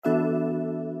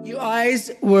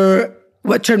eyes were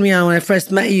what turned me on when I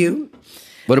first met you.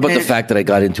 What about the fact that I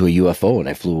got into a UFO and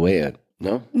I flew away?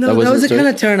 No, that was a kind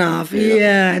of turn off.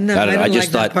 Yeah, no, I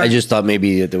just thought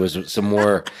maybe there was some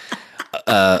more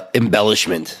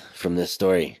embellishment from this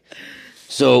story.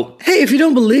 So, hey, if you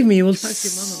don't believe me, we'll talk to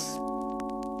your mama.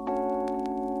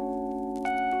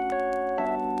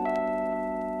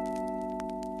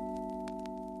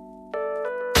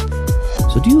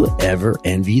 So do you ever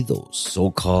envy those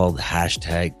so-called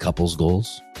hashtag couples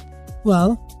goals?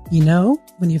 Well, you know,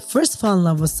 when you first fall in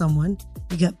love with someone,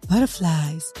 you get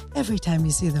butterflies every time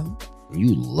you see them.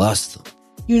 You lust them.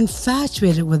 You're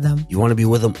infatuated with them. You want to be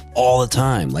with them all the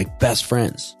time, like best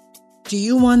friends. Do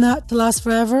you want that to last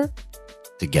forever?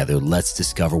 Together, let's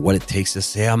discover what it takes to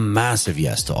say a massive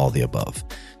yes to all the above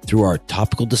through our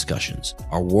topical discussions,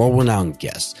 our world-renowned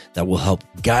guests that will help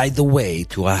guide the way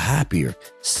to a happier,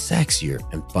 sexier,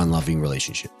 and fun-loving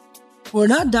relationship. We're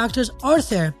not doctors or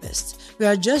therapists. We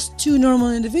are just two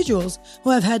normal individuals who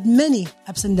have had many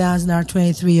ups and downs in our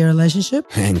 23-year relationship.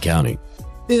 And counting.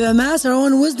 We've amassed our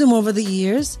own wisdom over the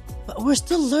years, but we're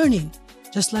still learning,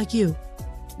 just like you.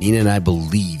 Nina and I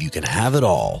believe you can have it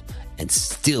all and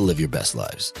still live your best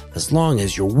lives, as long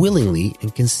as you're willingly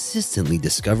and consistently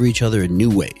discover each other in new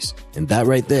ways. And that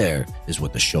right there is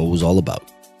what the show is all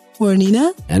about. We're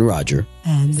Nina. And Roger.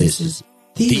 And this is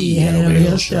The Head Over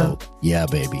Heels Show. Yeah,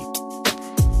 baby.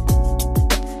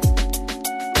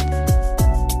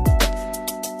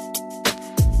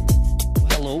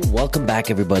 Hello, welcome back,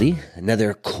 everybody.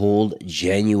 Another cold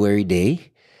January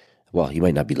day. Well, you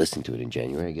might not be listening to it in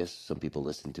January. I guess some people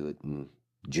listen to it in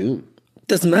June.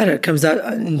 Doesn't matter. It comes out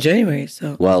in January.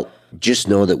 So, well, just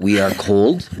know that we are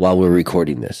cold while we're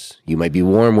recording this. You might be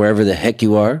warm wherever the heck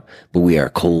you are, but we are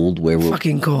cold where we're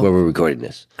fucking cold. Where we're recording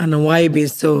this. I don't know why you're being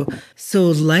so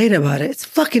light about it. It's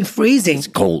fucking freezing. It's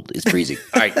cold. It's freezing.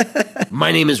 All right.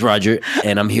 My name is Roger,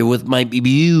 and I'm here with my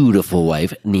beautiful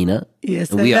wife, Nina. Yes,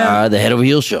 and we are the Head Over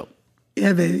Heels Show.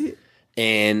 Yeah, baby.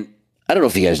 And I don't know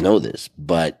if you guys know this,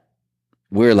 but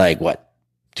we're like, what,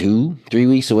 3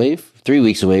 weeks away? 3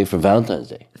 weeks away from Valentine's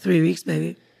Day. 3 weeks,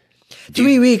 baby.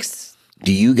 3 weeks.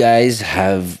 Do you guys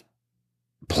have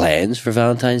plans for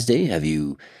Valentine's Day? Have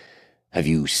you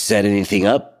set anything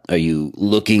up? Are you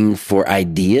looking for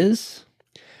ideas?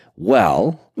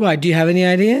 Well, why? Do you have any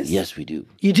ideas? Yes, we do.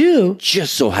 You do?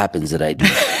 Just so happens that I do.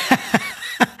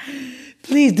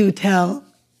 Please do tell.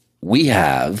 We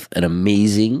have an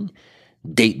amazing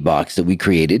date box that we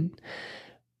created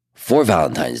for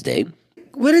Valentine's Day.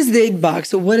 What is the date box?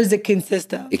 So what does it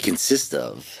consist of? It consists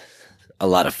of a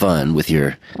lot of fun with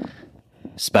your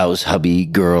spouse, hubby,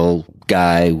 girl,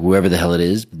 guy, whoever the hell it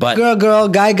is. But girl,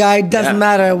 guy, doesn't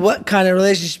matter what kind of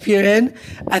relationship you're in.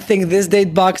 I think this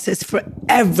date box is for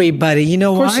everybody. You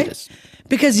know why? Of course it is.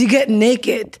 Because you get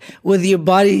naked with your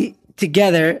body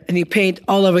together and you paint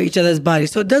all over each other's body.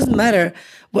 So it doesn't matter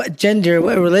what gender,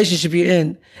 what relationship you're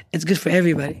in. It's good for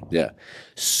everybody. Yeah.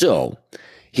 So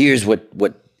here's what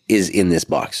is in this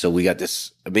box. So we got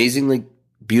this amazingly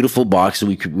beautiful box that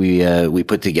we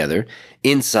put together.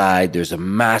 Inside, there's a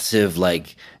massive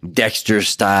like Dexter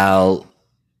style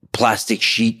plastic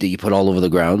sheet that you put all over the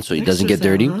ground so it doesn't get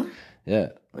dirty. Huh? Yeah,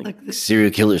 like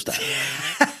serial killer style.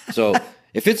 So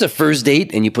if it's a first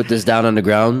date and you put this down on the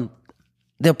ground,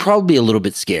 they'll probably be a little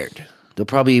bit scared. They'll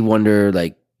probably wonder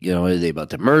like, you know, are they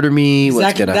about to murder me? Exactly.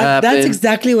 What's going to happen? That's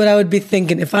exactly what I would be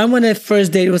thinking. If I'm on a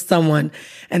first date with someone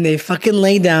and they fucking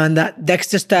lay down that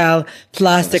Dexter-style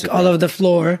plastic all over the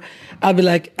floor, I'll be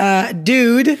like,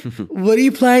 dude, what are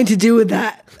you planning to do with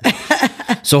that?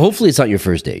 So hopefully it's not your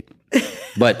first date.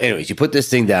 But anyways, you put this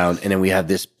thing down and then we have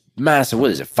this massive, what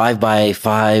is it,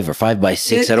 5x5 or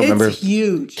 5x6? I don't remember. It's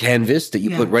huge. Canvas that you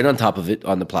put right on top of it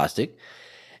on the plastic.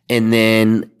 And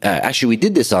then, actually, we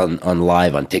did this on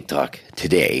live on TikTok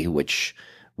today, which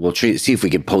we'll see if we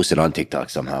can post it on TikTok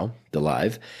somehow, the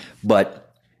live.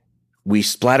 But we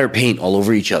splatter paint all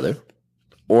over each other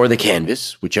or the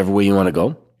canvas, whichever way you want to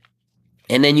go.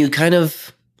 And then you kind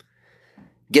of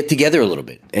get together a little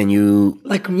bit and you...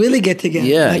 Like really get together.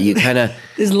 Yeah, like, you kind of...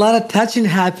 There's a lot of touching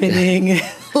happening,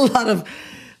 a lot of,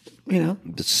 you know...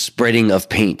 The spreading of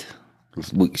paint.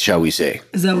 Shall we say?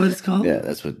 Is that what it's called? Yeah,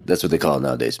 that's what they call it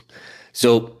nowadays.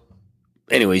 So,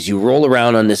 anyways, you roll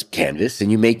around on this canvas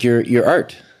and you make your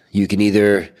art. You can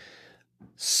either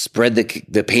spread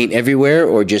the paint everywhere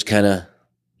or just kind of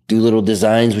do little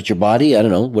designs with your body. I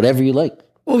don't know, whatever you like.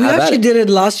 Well, we actually did it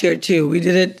last year too. We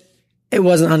did it. It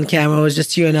wasn't on camera. It was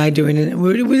just you and I doing it.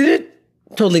 We did it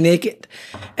totally naked,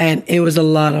 and it was a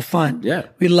lot of fun. Yeah,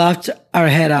 we laughed our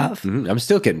head off. Mm-hmm. I'm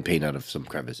still getting paint out of some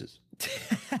crevices.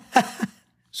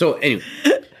 So anyway,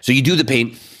 so you do the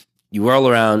paint, you roll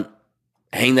around,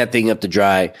 hang that thing up to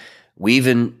dry. We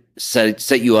even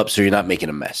set you up so you're not making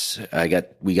a mess.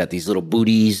 We got these little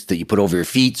booties that you put over your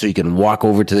feet so you can walk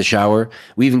over to the shower.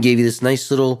 We even gave you this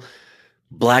nice little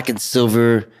black and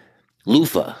silver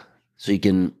loofah so you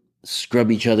can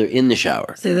scrub each other in the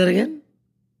shower. Say that again.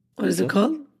 What is it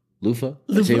called? Loofah?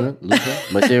 Loofah? Am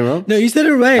I saying it wrong? No, you said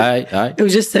it right. All right. It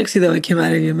was just sexy though. It came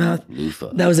out of your mouth.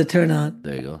 Loofah. That was a turn on.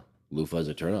 There you go. Loofah is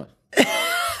a turn on.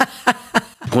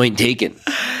 Point taken.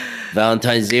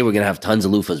 Valentine's Day, we're gonna have tons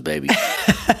of loofahs, baby.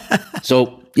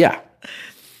 So yeah.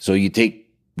 So you take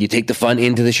the fun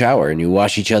into the shower and you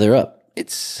wash each other up.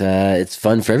 It's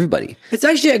fun for everybody. It's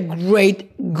actually a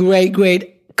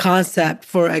great concept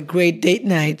for a great date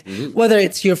night. Mm-hmm. Whether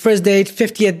it's your first date,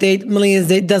 50th date, millionth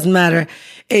date, doesn't matter.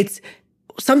 It's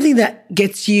something that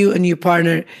gets you and your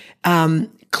partner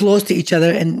close to each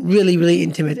other and really, really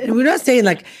intimate. And we're not saying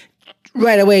like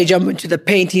right away jump into the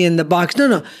painting in the box.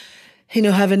 No.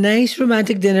 Have a nice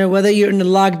romantic dinner, whether you're in the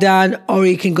lockdown or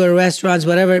you can go to restaurants,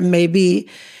 whatever it may be.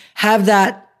 Have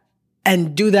that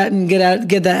and do that and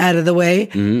get that out of the way.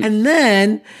 Mm-hmm. And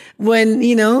then when,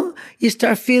 you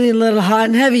start feeling a little hot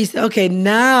and heavy, you say, okay,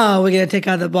 now we're going to take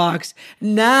out the box.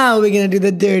 Now we're going to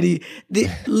do the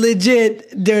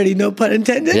legit dirty, no pun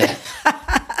intended. Yeah.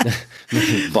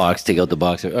 Box, take out the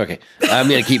box. Okay. I'm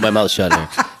going to keep my mouth shut here.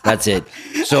 That's it.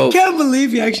 So I can't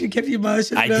believe you actually kept your mouth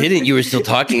shut. I didn't. You were still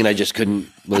talking and I just couldn't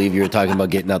believe you were talking about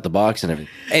getting out the box and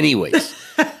everything. Anyways,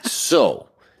 so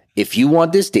if you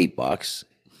want this date box,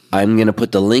 I'm going to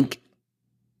put the link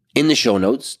in the show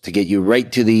notes to get you right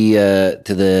to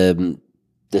the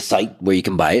site where you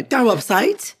can buy it. Our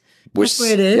website. That's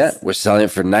where it is. Yeah, we're selling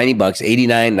it for $90,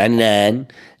 $89.99,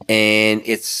 and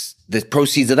the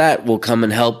proceeds of that will come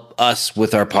and help us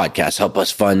with our podcast, help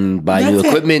us fund buy new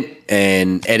equipment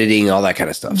and editing, all that kind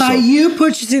of stuff. By you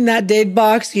purchasing that date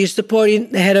box, you're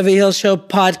supporting the Head Over Heels Show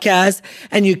podcast,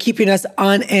 and you're keeping us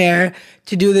on air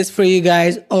to do this for you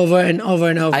guys over and over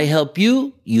and over. I help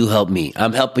you, you help me.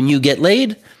 I'm helping you get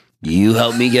laid. You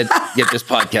help me get this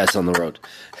podcast on the road.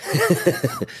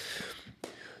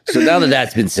 So now that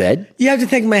that's been said, you have to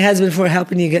thank my husband for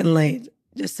helping you getting laid.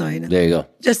 Just so you know. There you go.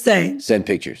 Just saying. Send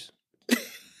pictures,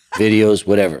 videos,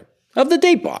 whatever of the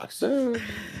date box.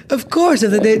 Of course,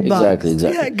 of the date box.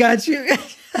 Exactly. Yeah, got you.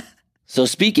 So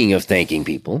speaking of thanking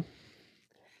people,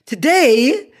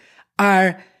 today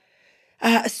our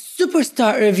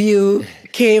superstar review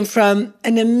came from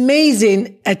an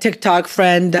amazing TikTok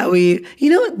friend that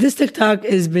this TikTok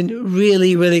has been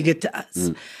really, really good to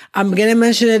us. I'm going to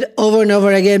mention it over and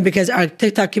over again because our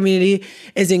TikTok community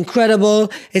is incredible.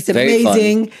 It's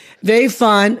amazing, very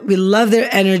fun. We love their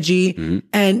energy. Mm-hmm.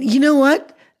 And you know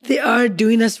what? They are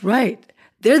doing us right.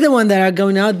 They're the one that are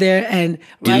going out there and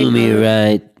do me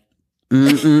right.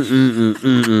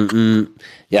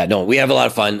 Yeah, no, we have a lot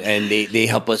of fun and they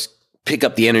help us pick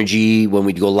up the energy when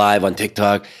we go live on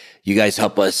TikTok. You guys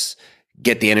help us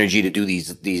get the energy to do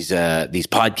these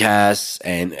podcasts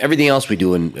and everything else we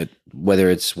do, and whether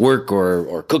it's work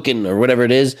or cooking or whatever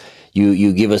it is,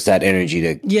 you give us that energy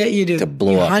to you do to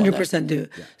blow up. 100% do.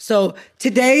 Yeah. So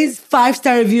today's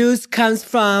 5-star reviews comes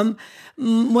from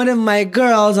one of my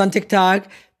girls on TikTok,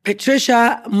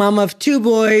 Patricia, mom of 2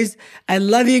 boys. I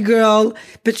love you, girl.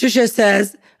 Patricia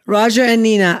says, Roger and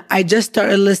Nina, I just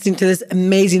started listening to this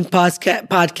amazing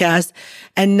podcast,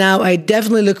 and now I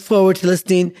definitely look forward to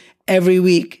listening every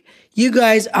week. You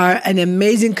guys are an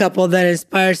amazing couple that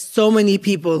inspires so many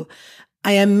people.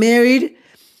 I am married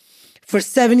for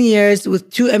 7 years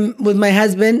with my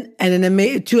husband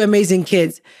and 2 amazing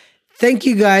kids. Thank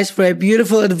you guys for a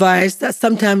beautiful advice that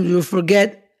sometimes we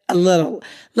forget a little.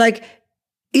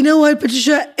 You know what,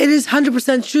 Patricia? It is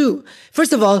 100% true.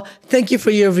 First of all, thank you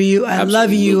for your review. I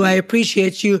love you. I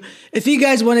appreciate you. If you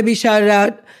guys want to be shouted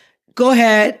out, go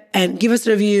ahead and give us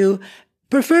a review,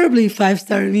 preferably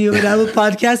 5-star review on Apple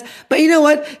Podcast. But you know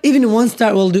what? Even 1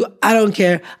 star will do. I don't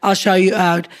care. I'll shout you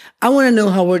out. I want to know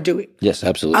how we're doing. Yes,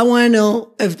 absolutely. I want to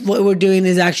know if what we're doing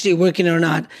is actually working or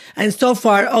not. And so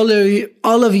far, all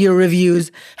of your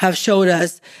reviews have showed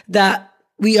us that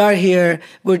we are here.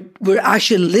 We're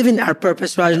actually living our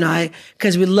purpose, Raj and I,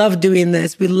 because we love doing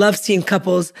this. We love seeing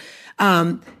couples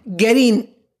getting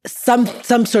some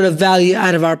sort of value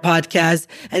out of our podcast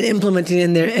and implementing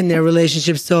in their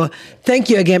relationships. So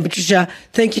thank you again, Patricia.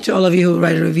 Thank you to all of you who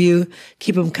write a review.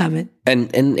 Keep them coming.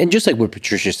 And just like what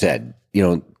Patricia said,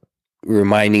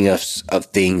 reminding us of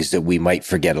things that we might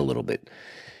forget a little bit.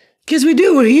 Because we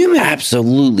do. We're human.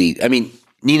 Absolutely. I mean,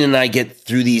 Nina and I get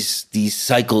through these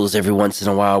cycles every once in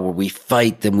a while where we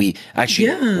fight. And we actually,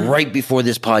 right before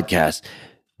this podcast,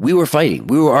 we were fighting.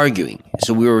 We were arguing.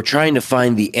 So we were trying to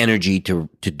find the energy to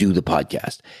do the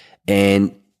podcast.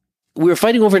 And we were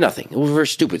fighting over nothing, over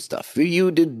stupid stuff.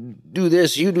 You did do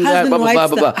this, you do that, Husband, blah, blah, wife blah,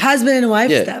 blah, stuff. blah. Husband and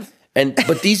wife Yeah. stuff.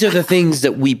 But these are the things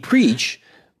that we preach,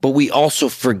 but we also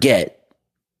forget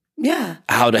Yeah.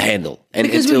 how to handle. And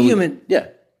Because we're human. Yeah.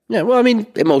 Yeah. Well, I mean,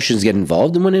 emotions get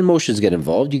involved. And when emotions get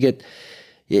involved, you get,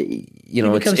 you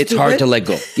know, become it's hard stupid? to let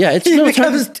go. Yeah. It's, You no, it's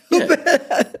hard. become stupid.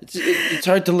 Yeah. It's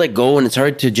hard to let go, and it's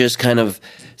hard to just kind of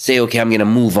say, okay, I'm going to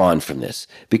move on from this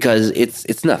because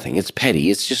it's nothing. It's petty.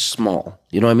 It's just small.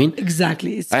 You know what I mean?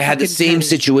 Exactly. It's I had the fucking same petty.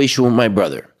 situation with my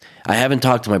brother. I haven't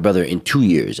talked to my brother in 2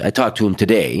 years. I talked to him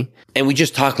today, and we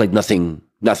just talked like nothing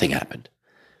happened.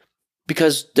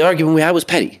 Because the argument we had was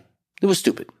petty. It was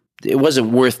stupid. It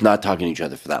wasn't worth not talking to each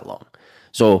other for that long.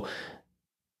 So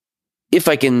if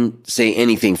I can say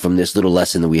anything from this little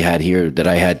lesson that we had here, that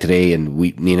I had today and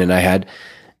Nina and I had,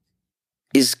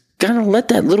 is kind of let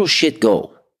that little shit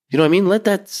go. You know what I mean? Let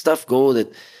that stuff go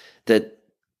that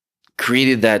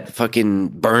created that fucking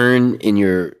burn in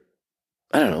your,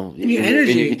 I don't know. In your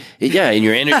energy. In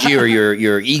your energy or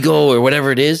your ego or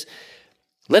whatever it is.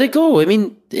 Let it go. I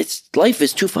mean, life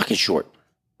is too fucking short.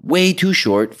 Way too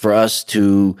short for us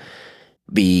to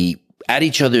be at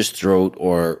each other's throat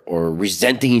or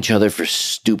resenting each other for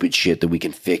stupid shit that we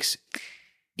can fix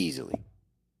easily.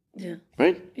 Yeah.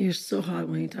 Right? You're so hot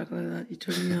when you talk like that. You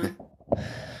turn me on.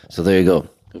 So there you go.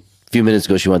 A few minutes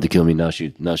ago, she wanted to kill me. Now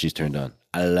she's turned on.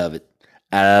 I love it.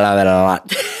 I love it a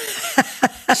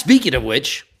lot. Speaking of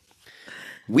which,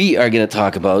 we are going to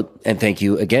talk about, and thank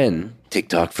you again,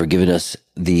 TikTok, for giving us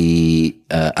the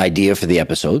idea for the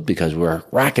episode, because we're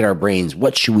racking our brains.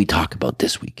 What should we talk about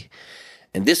this week?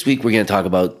 And this week, we're going to talk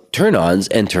about turn-ons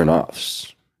and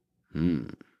turn-offs.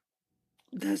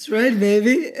 That's right,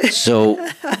 baby. So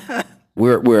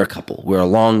we're a couple. We're a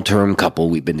long-term couple.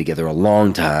 We've been together a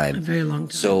long time. A very long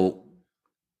time. So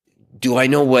do I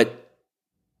know what,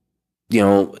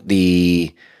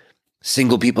 the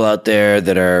single people out there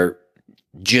that are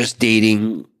just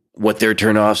dating, what their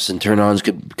turn-offs and turn-ons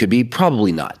could be?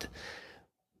 Probably not.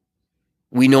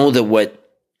 We know that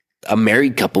what a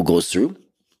married couple goes through.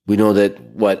 We know that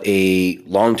what a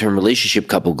long-term relationship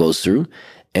couple goes through,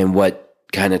 and what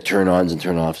kind of turn-ons and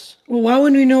turn-offs. Well, why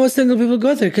wouldn't we know what single people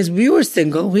go through? Because we were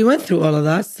single. We went through all of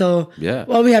that. So Yeah.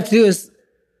 all we have to do is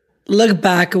look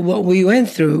back at what we went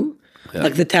through. Yeah.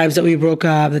 Like the times that we broke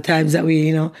up, the times that we,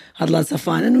 had lots of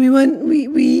fun. And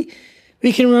we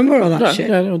can remember all that shit.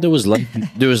 Yeah, there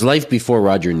was life before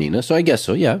Roger and Nina, so I guess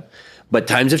so, yeah. But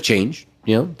times have changed,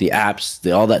 the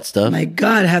apps, all that stuff. My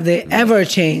God, have they ever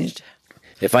changed?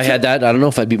 If I had that, I don't know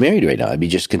if I'd be married right now. I'd be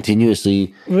just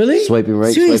continuously Really? swiping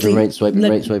right, Seriously? swiping right, swiping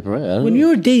Like, right, swiping right. I don't When know.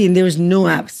 we were dating, there was no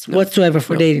apps whatsoever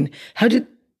for dating. How did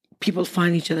people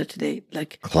find each other today?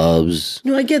 Like, Clubs,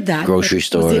 no, I get that. Grocery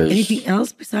but was there stores. anything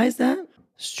else besides that?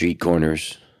 street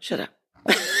corners. Shut up.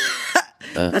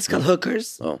 That's called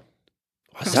hookers. Oh.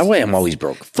 Is that why I'm always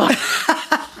broke? Fuck.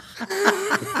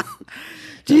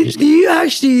 Do you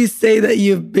actually say that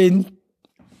you've been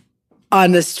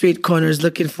on the street corners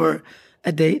looking for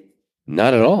a date?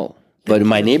 Not at all. But in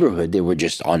my neighborhood, they were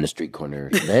just on the street corner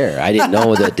there. I didn't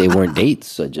know that they weren't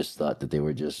dates. I just thought that they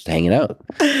were just hanging out.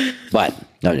 But,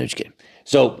 no, just kidding.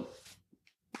 So,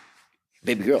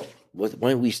 baby girl, why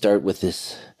don't we start with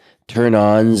this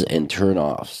turn-ons and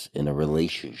turn-offs in a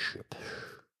relationship?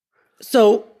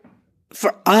 So,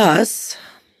 for us,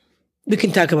 we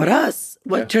can talk about us.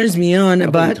 What turns me on How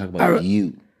about, we talk about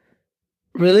you?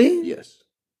 Really? Yes.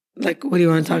 Like, what do you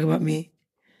want to talk about me?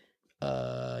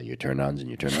 Your turn-ons and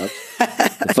your turn-offs?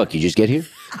 The fuck, you just get here?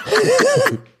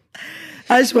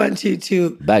 I just want you to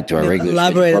Back to our regular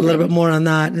elaborate a schedule little bit more on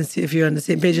that and see if you're on the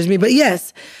same page as me. But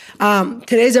yes,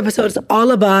 today's episode is all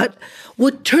about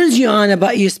what turns you on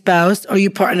about your spouse or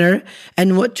your partner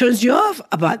and what turns you off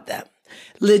about them.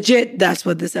 Legit, that's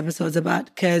what this episode's about,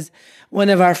 because one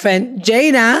of our friend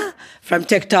Jaina from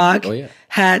TikTok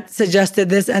had suggested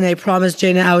this, and I promised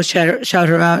Jaina I would shout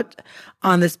her out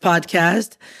on this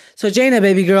podcast. So Jaina,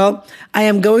 baby girl, I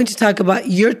am going to talk about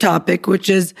your topic, which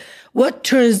is what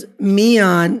turns me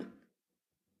on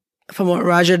from what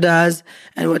Roger does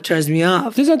and what turns me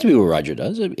off. It doesn't have to be what Roger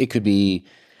does. It could be...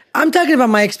 I'm talking about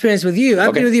my experience with you.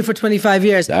 I've been with you for 25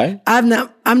 years. All right. I'm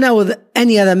not with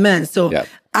any other men. So Yeah.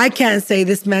 I can't say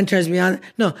this man turns me on.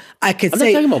 No, I could I'm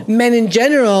say not talking about- men in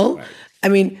general. Right. I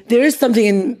mean, there is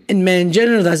something in men in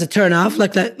general that's a turn off,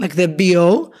 like the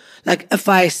BO. Like if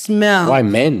I smell. Why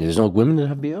men? There's no women that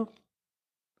have BO?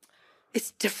 It's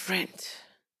different.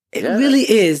 It really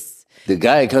is. The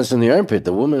guy comes from the armpit.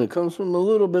 The woman comes from a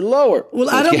little bit lower. Well,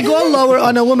 I don't go lower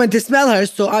on a woman to smell her.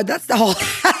 So that's the whole...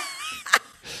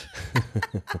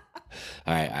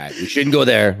 All right. We shouldn't go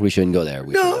there. We shouldn't go there.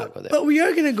 We should No, not go there. but we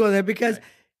are going to go there because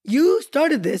you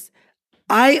started this.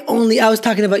 I was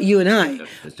talking about you and I.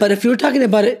 But if you were talking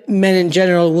about it, men in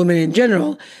general, women in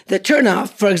general, the turnoff,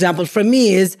 for example, for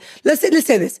me is, let's say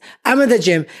this. I'm at the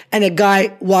gym and a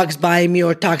guy walks by me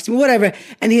or talks to me, whatever,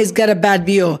 and he's got a bad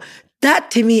BO.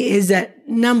 That to me is a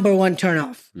number one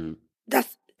turnoff.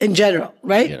 That's in general,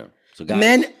 right? You know, so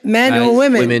guys, men or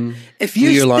women. If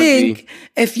you stink,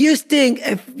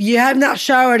 if you have not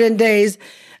showered in days,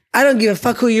 I don't give a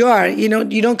fuck who you are. You know,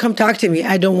 you don't come talk to me.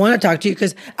 I don't want to talk to you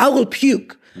because I will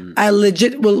puke. I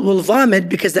legit will vomit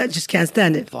because I just can't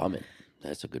stand it. Vomit.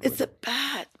 That's a good It's word. a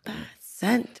bad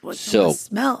scent. What So-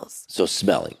 smells. So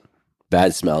smelling.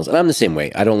 Bad smells. And I'm the same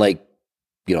way. I don't like,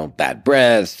 bad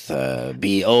breath,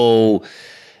 BO,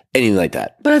 anything like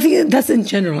that. But I think that's in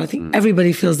general. I think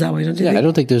everybody feels that way, don't you Yeah, I think?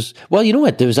 don't think there's. Well, you know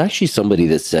what? There was actually somebody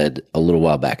that said a little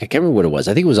while back. I can't remember what it was.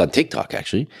 I think it was on TikTok.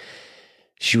 Actually,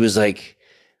 she was like,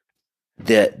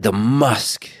 the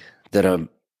musk that a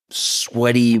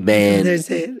sweaty man, There's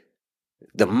it.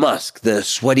 the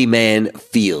sweaty man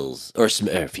feels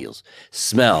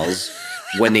smells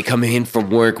when they come in from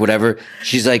work, whatever.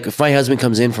 She's like, if my husband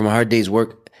comes in from a hard day's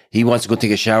work, he wants to go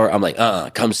take a shower. I'm like,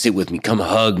 come sit with me, come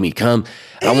hug me, come.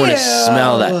 I want to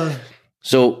smell that.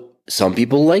 So some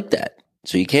people like that.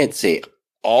 So you can't say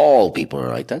all people are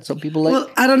like that. Some people like. Well,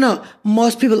 I don't know.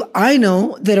 Most people I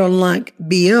know, they don't like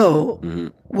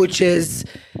BO, which is,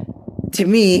 to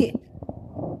me,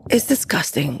 it's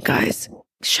disgusting, guys.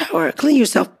 Shower, clean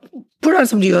yourself, put on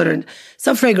some deodorant,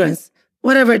 some fragrance,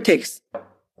 whatever it takes.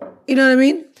 You know what I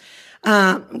mean?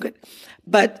 I'm good.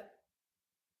 But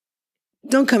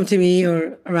don't come to me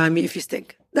or around me if you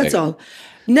stink. That's all.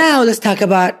 Now let's talk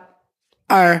about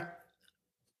our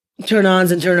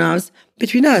turn-ons and turn-offs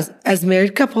between us as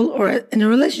married couple or in a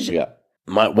relationship. Yeah.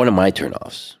 One of my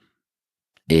turnoffs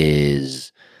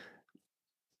is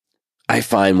I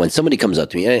find when somebody comes up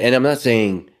to me, and I'm not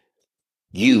saying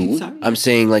you, Sorry. I'm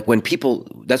saying like when people,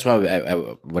 that's why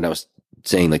when I was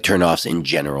saying like turnoffs in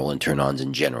general and turn-ons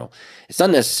in general, it's not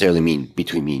necessarily mean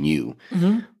between me and you,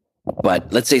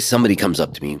 but let's say somebody comes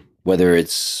up to me, whether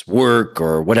it's work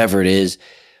or whatever it is,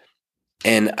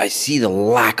 and I see the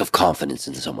lack of confidence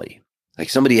in somebody. Like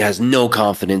somebody has no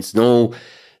confidence, no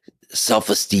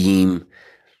self-esteem.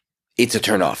 It's a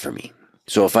turn off for me.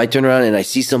 So if I turn around and I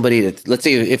see somebody that, let's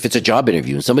say if it's a job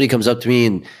interview and somebody comes up to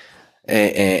me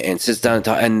and sits down and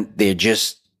talk, and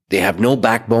they have no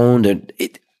backbone,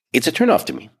 it's a turn off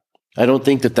to me. I don't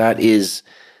think that is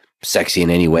sexy in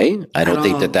any way. I don't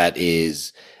think that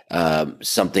is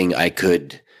something I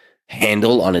could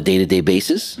handle on a day-to-day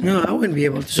basis. No, I wouldn't be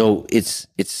able to. So it's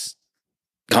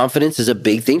confidence is a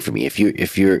big thing for me. If you're,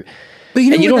 But you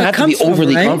know and you where don't that have to be comes from,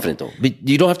 overly right? confident though. But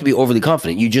you don't have to be overly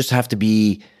confident. You just have to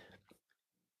be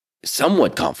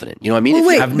somewhat confident. You know what I mean? Well, if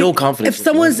wait, you have no confidence, if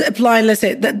someone's applying, let's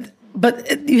say that,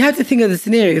 but you have to think of the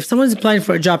scenario. If someone's applying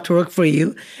for a job to work for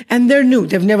you and they're new,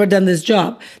 they've never done this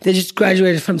job, they just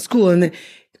graduated from school, and then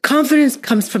confidence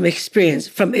comes from experience,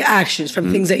 from actions,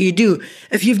 from things that you do.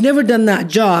 If you've never done that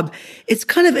job, it's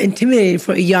kind of intimidating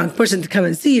for a young person to come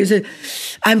and see you. Say,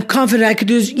 I'm confident I could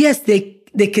do this. Yes, they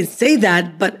can say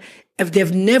that, but if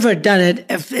they've never done it,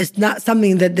 if it's not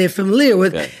something that they're familiar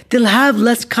with, they'll have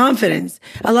less confidence.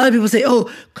 A lot of people say,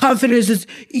 oh, confidence is,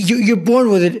 you're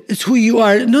born with it. It's who you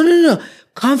are. No.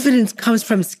 Confidence comes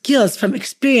from skills, from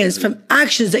experience, from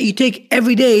actions that you take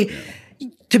every day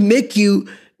to make you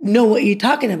know what you're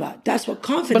talking about. That's what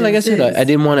confidence is. But like I said, I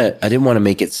didn't want to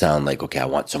make it sound like, okay, I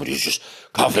want somebody who's just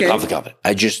confident.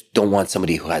 I just don't want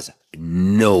somebody who has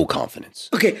no confidence.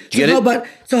 Okay, Do you get it?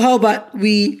 How about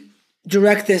we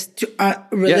direct this to our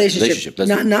relationship?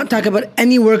 relationship. Not talk about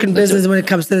any work and business when it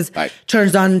comes to this. Right.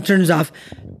 Turns on and turns off.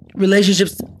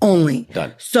 Relationships only.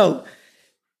 Done. So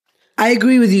I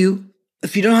agree with you.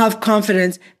 If you don't have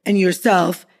confidence in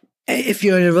yourself, if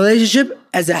you're in a relationship,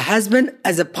 as a husband,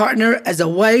 as a partner, as a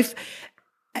wife,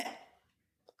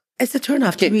 it's a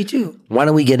turnoff to me too. Why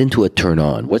don't we get into a turn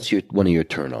on? What's one of your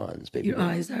turn ons, baby? Your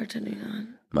eyes are turning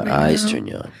on. My eyes turn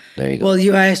you on. There you go. Well,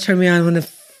 your eyes turned me on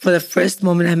for the first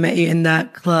moment I met you in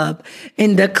that club.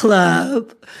 In the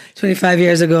club 25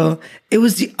 years ago. It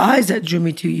was the eyes that drew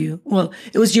me to you. Well,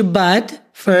 it was your butt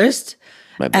first.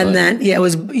 My butt. And then, it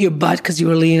was your butt because you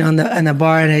were leaning on the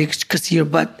bar and I could see your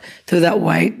butt through that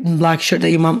white and black shirt that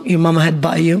your mama had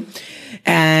bought you.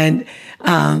 And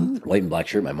White and black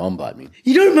shirt my mom bought me.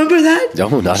 you don't remember that?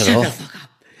 No, not at all.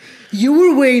 You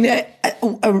were wearing a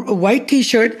white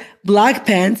t-shirt, black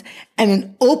pants, and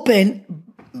an open,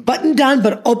 button-down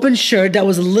but open shirt that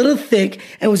was a little thick,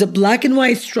 and it was a black and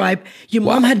white stripe. Your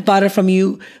mom had bought it from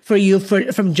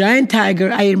from Giant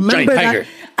Tiger. I remember Giant Tiger. that.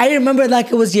 I remember it like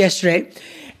it was yesterday.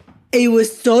 It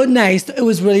was so nice. It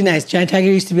was really nice. Giant Tiger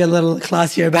used to be a little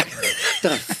classier back then. What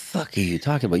the fuck are you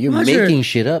talking about? You're Roger, making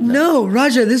shit up now. No,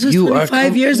 Roger, this was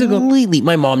 25 years ago.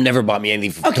 My mom never bought me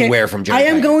anything to wear from Giant I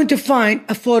am Tiger. going to find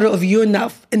a photo of you in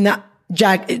that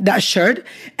shirt,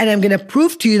 and I'm going to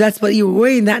prove to you that's what you were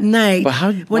wearing that night. But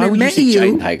when why I would met you say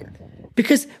Giant Tiger?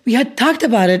 Because we had talked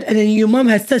about it, and then your mom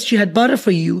had said she had bought it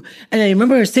for you, and I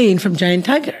remember her saying from Giant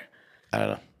Tiger. I don't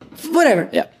know. Whatever.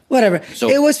 Yeah. Whatever. So-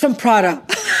 it was from Prada.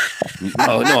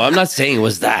 No, I'm not saying it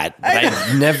was that. But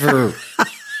I've never.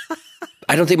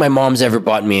 I don't think my mom's ever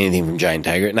bought me anything from Giant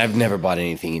Tiger, and I've never bought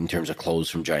anything in terms of clothes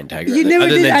from Giant Tiger. You never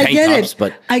other did. than I tank get tops, it.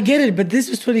 but I get it. But this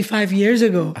was 25 years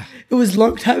ago. It was a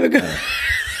long time ago.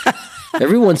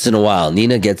 every once in a while,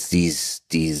 Nina gets these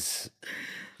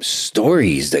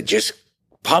stories that just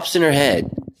pops in her head,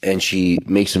 and she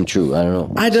makes them true. I don't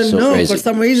know. I don't So know. crazy. For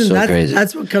some reason, So crazy.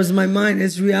 that's what comes to my mind.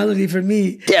 It's reality for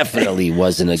me. Definitely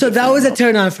wasn't a. So gift that from was my a mom.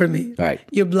 turn on for me. All right.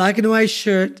 Your black and white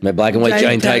shirt. My black and white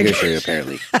Giant Tiger shirt,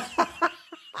 apparently.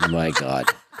 My God.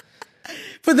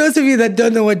 For those of you that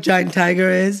don't know what Giant Tiger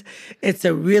is, it's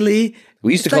a really.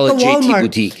 We used to it's call like it a JT Walmart.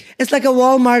 Boutique. It's like a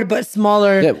Walmart, but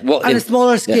smaller, on a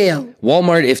smaller scale. Yeah.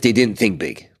 Walmart, if they didn't think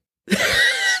big.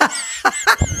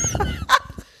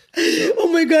 Oh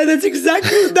my God, that's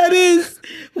exactly what that is.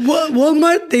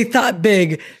 Walmart, they thought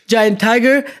big. Giant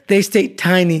Tiger, they stayed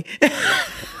tiny.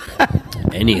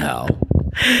 Anyhow.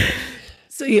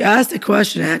 So you asked a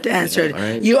question, I had to answer it. all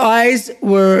right. Your eyes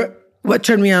were what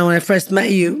turned me on when I first met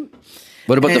you.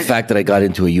 What about the fact that I got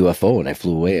into a UFO and I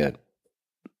flew away?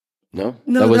 No,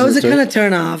 No, that wasn't was the a story? kind of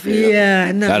turn off.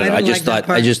 Yeah, no, I don't know. don't like that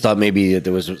part. I just thought maybe that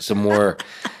there was some more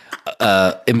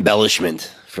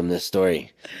embellishment from this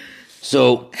story.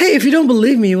 So Hey, if you don't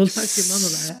believe me, we'll talk to your mom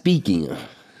about it. speaking of,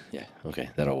 yeah, okay,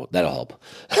 that'll help.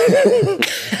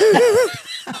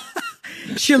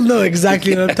 She'll know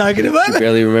exactly what I'm talking about.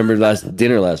 Barely remembered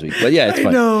dinner last week, but yeah, it's I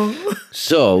fine. know.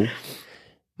 So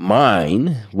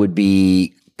mine would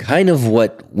be kind of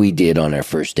what we did on our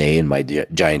first day in my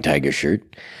Giant Tiger shirt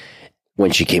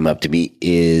when she came up to me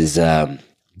is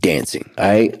dancing.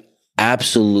 I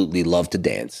absolutely love to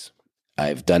dance.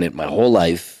 I've done it my whole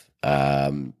life.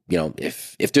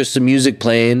 If there's some music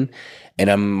playing and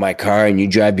I'm in my car and you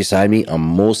drive beside me, I'm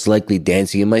most likely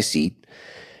dancing in my seat.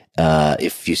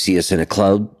 If you see us in a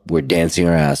club, we're dancing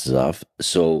our asses off.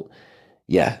 So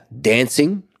yeah,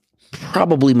 dancing,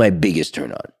 probably my biggest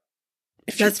turn on.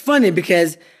 That's funny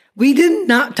because we did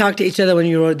not talk to each other when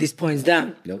you wrote these points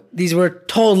down. Nope. These were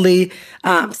totally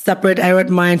separate. I wrote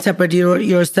mine separate, you wrote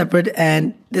yours separate.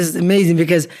 And this is amazing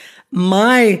because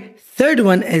my third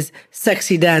one is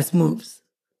sexy dance moves.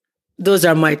 Those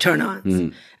are my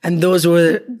turn-ons. And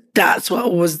that's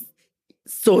what was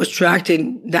so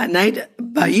attracting that night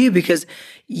by you because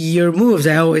your moves,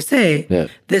 I always say,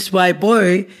 this white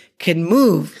boy can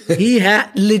move. He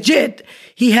had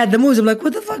the moves. I'm like,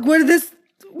 what the fuck? Where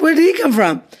did he come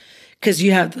from? Because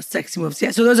you have the sexy moves.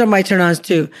 Yeah. So those are my turn-ons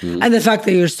too. And the fact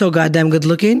that you're so goddamn good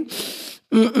looking.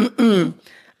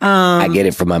 I get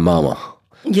it from my mama.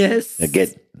 Yes. I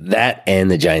get that and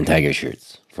the Giant Tiger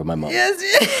shirts from my mom.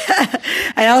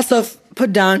 Yes. I also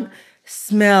put down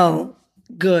smell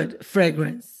good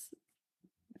fragrance.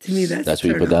 To me, that's what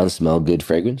you put down. Smell good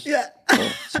fragrance. Yeah.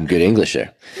 Oh, some good English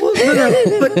there. Well,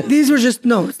 no, but these were just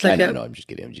notes. Like No, I'm just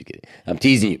kidding. I'm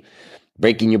teasing you,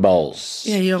 breaking your balls.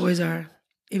 Yeah, you always are.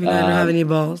 Even though I don't have any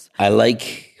balls. I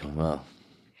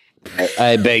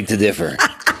beg to differ.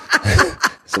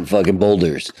 Some fucking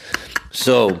boulders.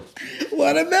 So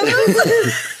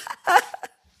Watermelons.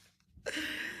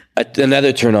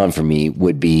 another turn on for me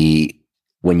would be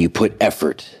when you put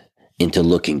effort into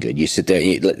looking good. You sit there,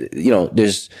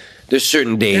 there's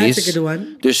certain days. That's a good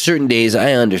one. There's certain days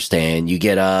I understand. You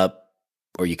get up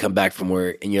or you come back from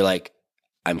work and you're like,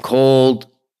 I'm cold,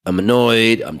 I'm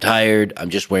annoyed, I'm tired, I'm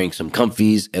just wearing some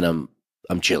comfies and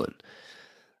I'm chilling.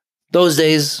 Those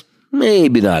days,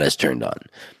 maybe not as turned on.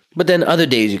 But then other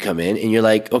days you come in and you're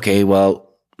like, okay, well,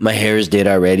 my hair is did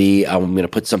already. I'm going to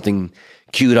put something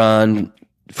cute on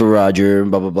for Roger,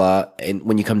 blah, blah, blah. And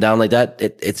when you come down like that,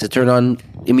 it's a turn on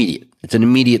immediate. It's an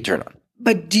immediate turn on.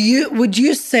 But would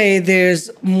you say there's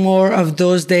more of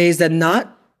those days than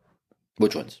not?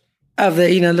 Which ones? Of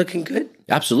the, looking good?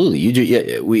 Absolutely. You do.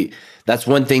 Yeah, that's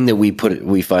one thing that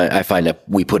I find that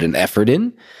we put an effort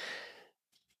in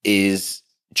is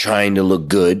trying to look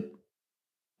good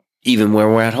even when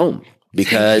we're at home.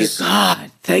 Because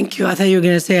Thank you. I thought you were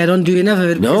going to say I don't do enough of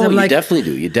it. No, you definitely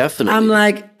do. You definitely I'm do.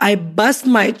 like, I bust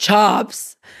my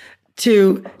chops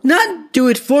to not do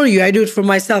it for you. I do it for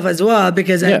myself as well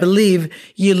because I believe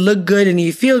you look good and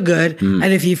you feel good. And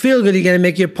if you feel good, you're going to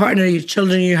make your partner, your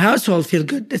children, your household feel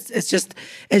good. It's just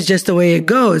the way it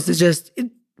goes. It's just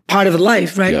part of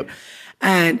life, right? Yep.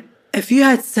 And if you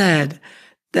had said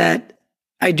that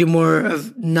I do more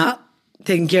of not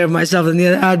taking care of myself than the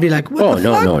other, I'd be like, what the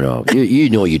fuck? No. You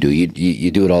know you do. You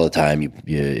do it all the time.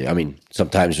 I mean,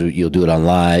 sometimes you'll do it on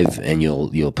live and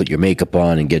you'll put your makeup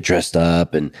on and get dressed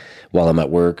up and while I'm at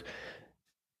work.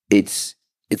 It's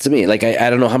amazing. Like I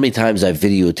don't know how many times I've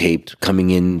videotaped coming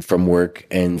in from work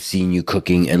and seeing you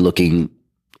cooking and looking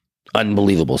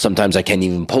unbelievable. Sometimes I can't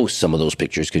even post some of those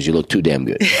pictures because you look too damn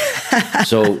good.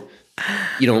 So,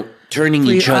 turning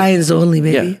For each your other. eyes only,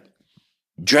 maybe. Yeah.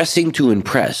 Dressing to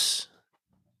impress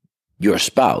your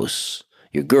spouse,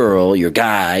 your girl, your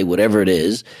guy, whatever it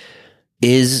is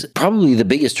probably the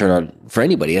biggest turn on for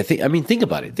anybody. Think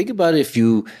about it. Think about if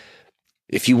you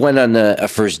went on a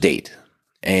first date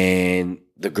and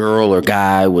the girl or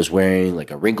guy was wearing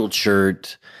like a wrinkled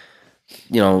shirt,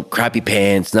 crappy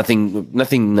pants,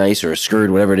 nothing nice, or a skirt,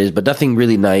 whatever it is, but nothing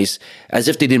really nice, as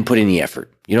if they didn't put any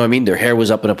effort. You know what I mean? Their hair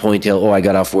was up in a ponytail. Oh, I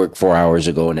got off work 4 hours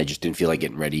ago and I just didn't feel like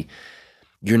getting ready.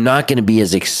 You're not going to be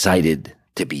as excited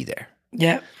to be there.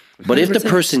 Yeah. 100%. But if the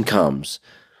person comes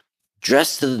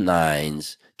dressed to the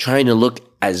nines, trying to look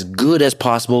as good as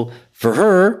possible for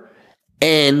her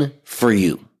and for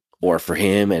you, or for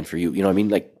him and for you, you know what I mean?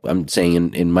 Like I'm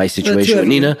saying in my situation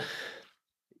with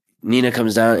Nina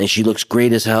comes down and she looks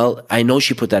great as hell. I know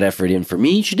she put that effort in for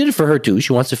me. She did it for her too.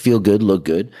 She wants to feel good, look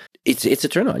good. It's a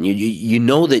turn on. You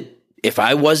know that if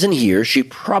I wasn't here, she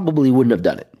probably wouldn't have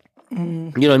done it. You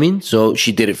know what I mean? So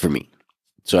she did it for me.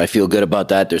 So I feel good about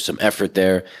that. There's some effort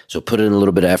there. So put in a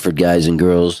little bit of effort, guys and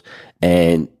girls,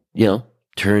 and,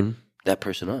 turn that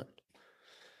person on.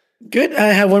 Good. I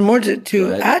have one more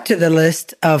to add to the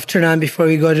list of turn on before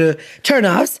we go to turn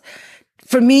offs.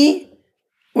 For me,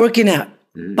 working out,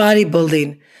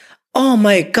 bodybuilding. Oh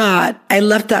my God. I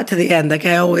left that to the end. Like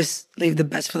I always leave the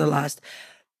best for the last.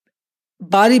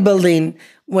 Bodybuilding,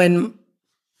 when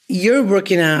you're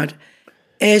working out,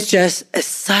 it's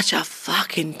such a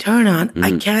fucking turn on.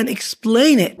 I can't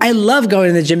explain it. I love going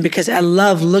to the gym because I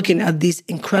love looking at these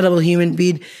incredible human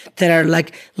beings that are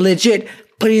like legit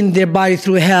putting their body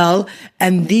through hell,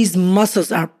 and these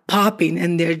muscles are popping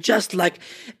and they're just like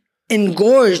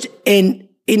engorged and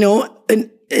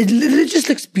it just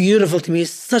looks beautiful to me.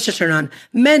 It's such a turn on.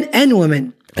 Men and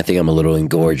women. I think I'm a little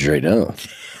engorged right now.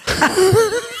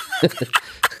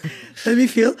 Let me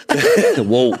feel.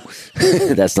 Whoa.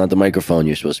 That's not the microphone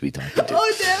you're supposed to be talking to.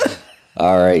 Oh, damn.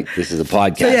 All right. This is a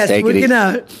podcast. So yes,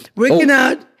 working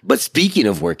out. But speaking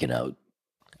of working out,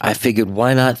 I figured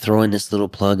why not throw in this little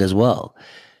plug as well?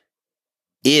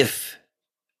 If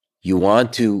you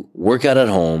want to work out at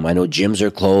home, I know gyms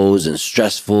are closed and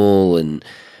stressful and,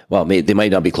 well, they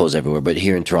might not be closed everywhere, but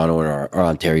here in Toronto or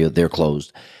Ontario, they're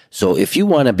closed. So if you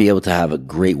want to be able to have a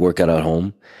great workout at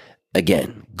home,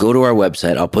 again, go to our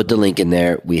website. I'll put the link in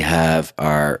there. We have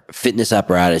our fitness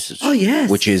apparatus. Oh, yes.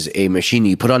 Which is a machine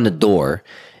you put on the door,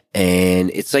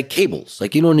 and it's like cables.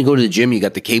 Like, when you go to the gym, you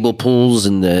got the cable pulls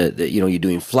and you're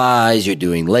doing flies, you're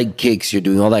doing leg kicks, you're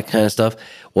doing all that kind of stuff.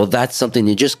 Well, that's something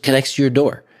that just connects to your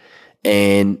door.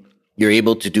 And you're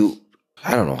able to do,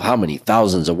 I don't know how many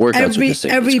thousands of workouts with this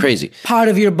thing. It's crazy. Part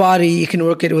of your body, you can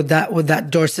work it with that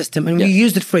door system. And we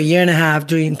used it for a year and a half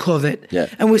during COVID. Yeah.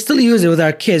 And we still use it with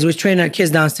our kids. We train our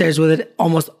kids downstairs with it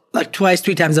almost like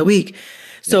 2-3 times a week.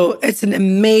 So it's an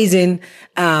amazing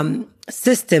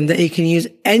system that you can use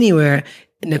anywhere,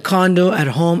 in a condo, at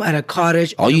home, at a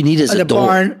cottage. All you need is a door.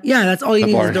 Barn. Yeah, that's all you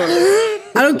need is a door.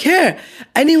 I don't care.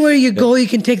 Anywhere you go, you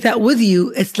can take that with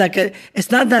you. It's not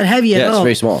that heavy at all. Yeah, it's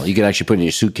very small. You can actually put it in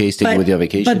your suitcase, take it with you on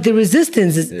vacation. But the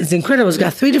resistance is incredible. It's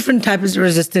got 3 different types of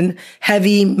resistance: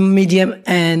 heavy, medium,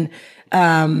 and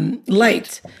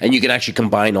light. And you can actually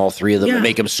combine all 3 of them and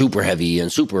make them super heavy and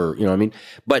super, you know what I mean?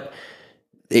 But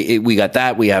we got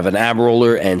that. We have an ab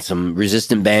roller and some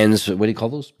resistant bands. What do you call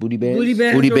those? Booty bands?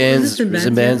 Booty bands.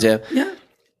 Resistant bands, yeah.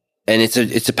 And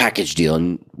it's a package deal,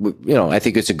 and I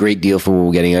think it's a great deal for what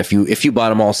we're getting. If you bought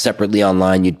them all separately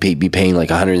online, you'd be paying like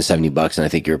 $170, and I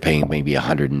think you're paying maybe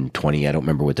 $120. I don't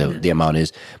remember what the amount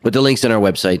is, but the link's on our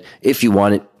website. If you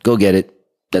want it, go get it.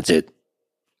 That's it.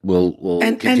 We'll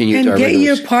continue and to our get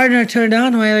regulars. your partner turned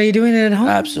on while you're doing it at home.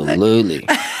 Absolutely.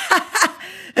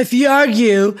 if you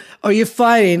argue or you're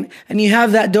fighting and you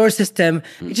have that door system,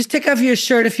 you just take off your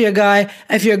shirt if you're a guy,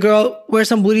 if you're a girl, wear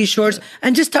some booty shorts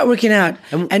and just start working out.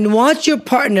 And watch your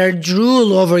partner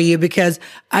drool over you, because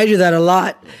I do that a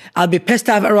lot. I'll be pissed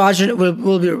off at Roger.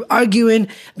 We'll be arguing,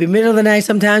 be middle of the night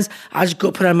sometimes. I'll just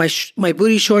go put on my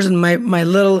booty shorts and my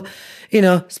little,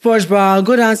 sports bra. I'll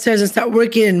go downstairs and start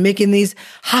working and making these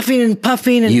huffing and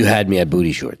puffing. And You had me at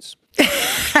booty shorts.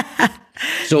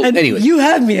 So and anyway. you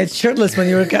had me at shirtless when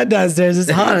you were cut downstairs.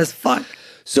 It's hot as fuck.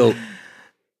 So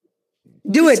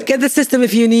do it. Get the system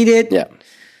if you need it. yeah.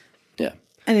 Yeah.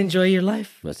 And enjoy your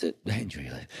life. That's it. Enjoy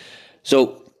your life.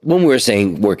 So when we were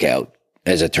saying workout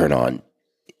as a turn on,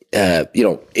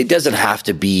 it doesn't have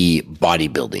to be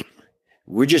bodybuilding.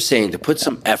 We're just saying to put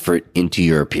some effort into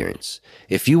your appearance.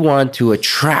 If you want to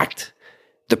attract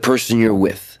the person you're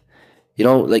with,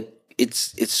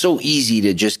 it's so easy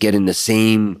to just get in the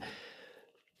same,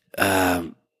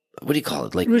 what do you call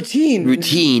it? Like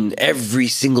routine every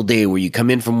single day, where you come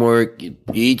in from work, you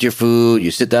eat your food,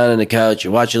 you sit down on the couch,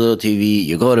 you watch a little TV,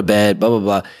 you go to bed, blah, blah,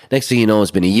 blah. Next thing you know,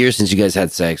 it's been a year since you guys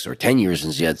had sex, or 10 years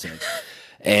since you had sex.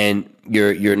 And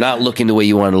you're not looking the way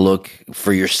you want to look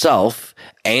for yourself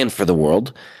and for the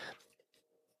world.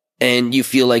 And you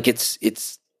feel like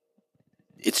it's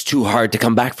too hard to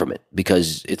come back from it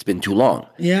because it's been too long.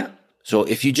 Yeah. So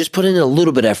if you just put in a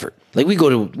little bit of effort, like we go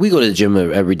to the gym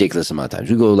a ridiculous amount of times.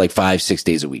 We go like 5-6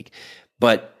 days a week,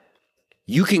 but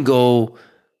you can go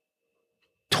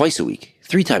twice a week,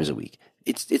 3 times a week.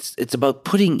 It's about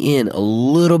putting in a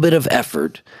little bit of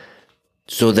effort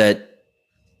so that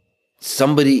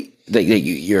somebody that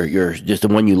you're just the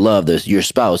one you love, your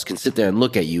spouse, can sit there and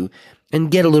look at you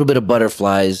and get a little bit of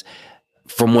butterflies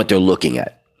from what they're looking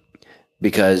at.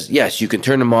 Because yes, you can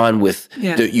turn them on with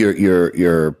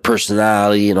your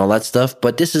personality and all that stuff,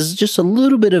 but this is just a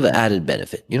little bit of an added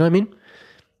benefit. You know what I mean?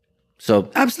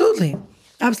 So absolutely.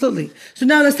 So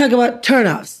now let's talk about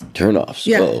turnoffs. Turnoffs.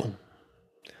 Yeah. Oh.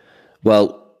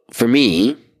 Well, for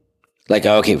me,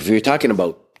 if you're talking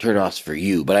about turnoffs for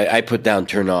you, but I put down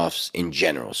turnoffs in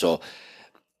general. So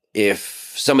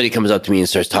if somebody comes up to me and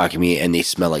starts talking to me and they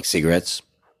smell like cigarettes,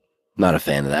 not a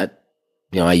fan of that.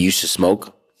 I used to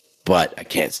smoke, but I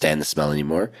can't stand the smell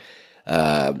anymore.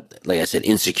 Like I said,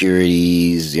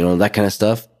 insecurities, that kind of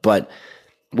stuff. But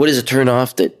what is a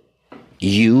turnoff that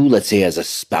you, let's say as a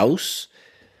spouse?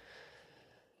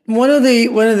 One of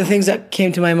the things that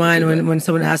came to my mind when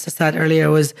someone asked us that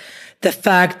earlier was the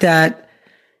fact that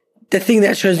the thing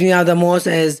that shows me out the most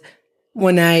is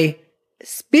when I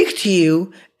speak to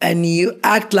you and you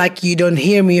act like you don't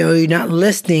hear me, or you're not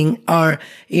listening, or,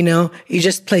 you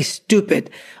just play stupid.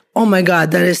 Oh my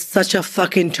God, that is such a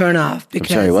fucking turnoff.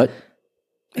 Because, I'm sorry, what?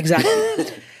 Exactly.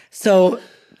 So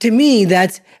to me,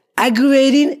 that's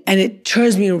aggravating, and it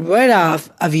turns me right off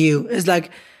of you. It's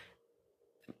like,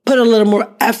 put a little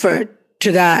more effort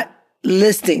to that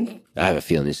listening. I have a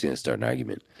feeling this is going to start an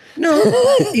argument. No,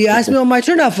 you asked me what my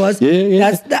turnoff was.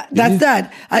 Yeah. That's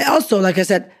that. I also, like I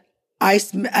said, I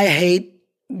hate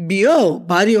BO,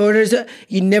 body odors.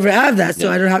 You never have that.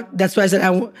 So I don't have, that's why I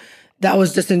said that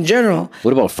was just in general.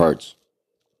 What about farts?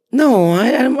 No,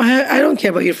 I don't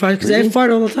care about your farts, because I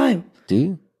fart all the time. Do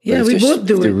you? Yeah, we both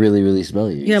do it. They're really, really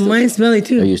smelly. Yeah, mine's smelly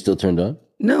too. Are you still turned on?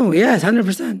 No, yes,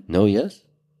 100%. No, yes?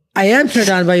 I am turned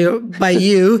on by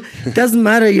you. Doesn't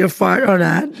matter your fart or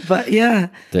not, but yeah.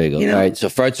 There you go. All right, so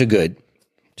farts are good,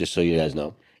 just so you guys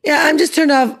know. Yeah, I'm just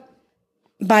turned off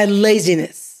by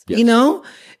laziness. Yes.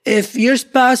 If your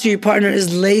spouse or your partner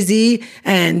is lazy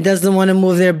and doesn't want to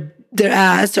move their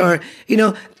ass, or,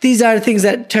 these are things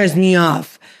that turns me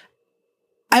off.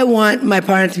 I want my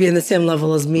partner to be on the same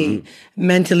level as me,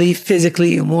 mentally,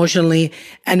 physically, emotionally.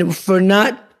 And if we're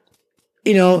not,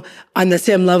 on the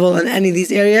same level in any of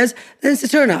these areas, then it's a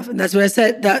turnoff. And that's what I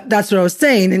said. That's what I was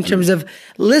saying in terms of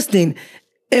listening.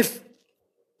 If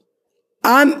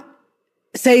I'm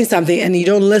saying something and you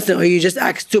don't listen, or you just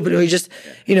act stupid, or you just,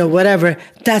 whatever,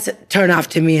 that's a turnoff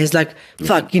to me. It's like,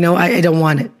 fuck, I don't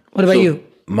want it. What about you?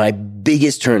 My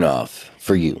biggest turnoff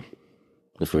for you,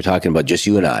 if we're talking about just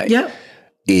you and I,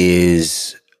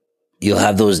 is you'll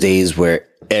have those days where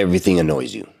everything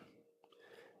annoys you.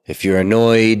 If you're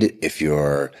annoyed, if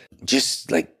you're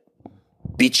just like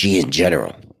bitchy in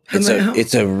general,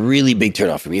 it's a really big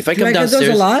turnoff for me. If I come downstairs, do I get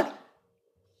those a lot?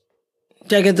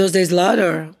 Do I get those days a lot,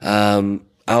 or?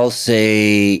 I'll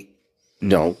say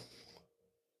no.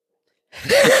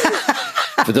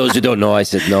 For those who don't know, I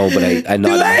said no, but I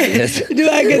nodded. Do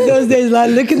I get those days a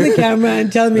lot? Look in the camera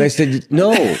and tell me. I said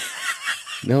no.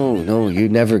 No, you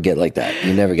never get like that.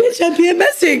 You never get. Bitch, I'm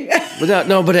PMSing.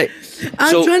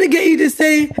 I'm trying to get you to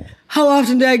say, how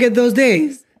often do I get those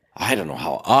days? I don't know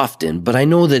how often, but I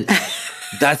know that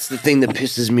that's the thing that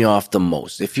pisses me off the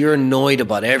most. If you're annoyed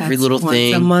about every little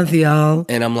thing. Once a month, y'all.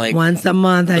 And I'm like. Once a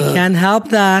month. I can't help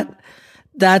that.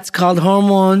 That's called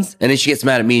hormones. And then she gets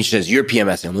mad at me and she says, you're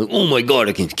PMSing. I'm like, oh my God,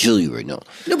 I can kill you right now.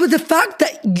 No, but the fact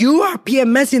that you are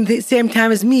PMSing at the same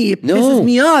time as me, it pisses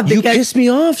me off. You piss me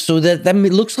off so that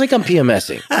looks like I'm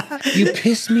PMSing. You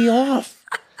piss me off.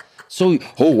 So,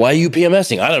 why are you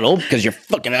PMSing? I don't know, because you're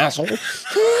fucking asshole.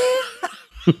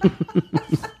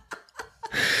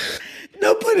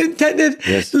 No pun intended.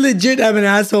 Yes. Legit, I'm an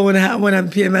asshole when I'm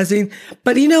PMSing.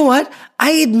 But you know what?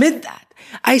 I admit that.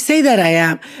 I say that I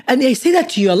am. And I say that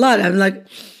to you a lot. I'm like,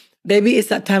 baby, it's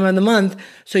that time of the month,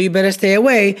 so you better stay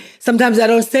away. Sometimes I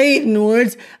don't say it in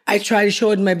words. I try to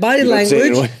show it in my body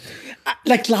language.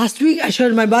 Like last week, I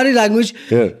showed my body language.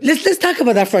 Yeah. Let's talk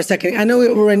about that for a second. I know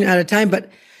we're running out of time, but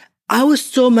I was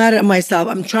so mad at myself.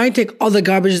 I'm trying to take all the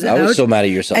garbage out. I was so mad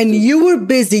at yourself. And too. you were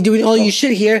busy doing all your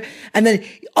shit here. And then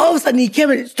all of a sudden you came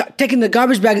and started taking the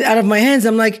garbage bags out of my hands.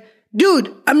 I'm like,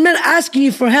 dude, I'm not asking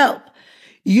you for help.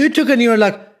 You took it and you were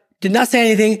like, did not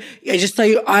say anything. I just saw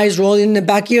your eyes rolling in the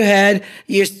back of your head.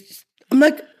 I'm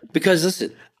like, because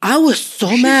listen, I was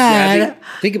so mad.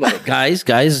 Think about it, guys.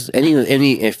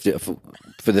 If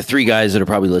for the three guys that are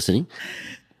probably listening,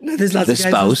 No, there's lots of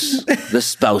guys. The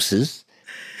spouses.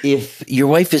 If your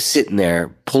wife is sitting there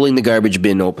pulling the garbage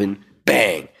bin open,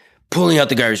 bang, pulling out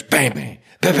the garbage, bang, bang,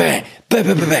 bang, bang, bang,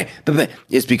 bang, bang, bang, bang,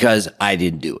 it's because I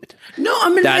didn't do it. No,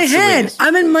 I'm in my head.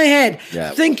 I'm in my head,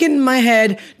 thinking in my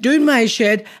head, doing my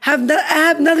shit. I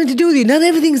have nothing to do with you. Not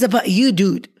everything's about you,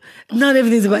 dude. Not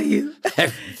everything's about you.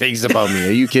 Everything's about me.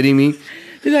 Are you kidding me?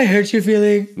 Did I hurt your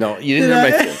feeling? No, you didn't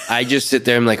hurt my feeling. I just sit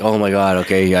there and I'm like, oh my God,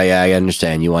 okay, yeah, I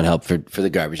understand. You want help for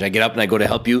the garbage. And I get up and I go to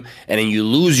help you, and then you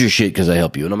lose your shit because I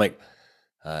help you. And I'm like,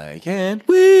 I can't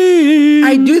win.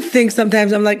 I do think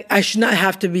sometimes I'm like, I should not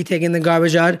have to be taking the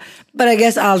garbage out, but I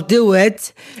guess I'll do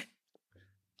it.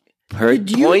 Did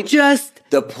you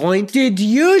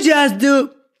just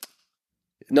do?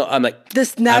 No, I'm like the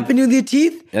snapping with your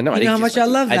teeth. Yeah, no, you know how much I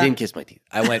love that. I didn't kiss my teeth.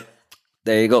 I went.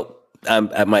 There you go.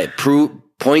 My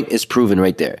point is proven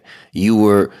right there. You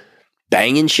were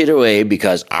banging shit away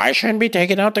because I shouldn't be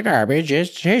taking out the garbage.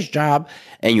 It's his job,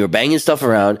 and you were banging stuff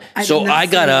around. So I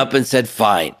got up and said,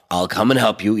 "Fine, I'll come and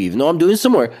help you, even though I'm doing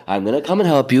some work. I'm gonna come and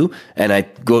help you." And I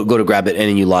go to grab it, and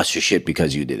then you lost your shit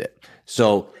because you did it.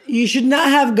 So you should not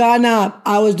have gone up.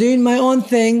 I was doing my own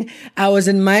thing. I was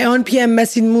in my own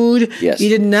PMSing mood. Yes. You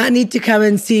did not need to come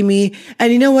and see me.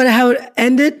 And you know what? How it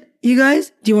ended, you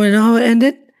guys? Do you want to know how it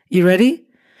ended? You ready?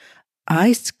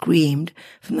 I screamed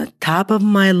from the top of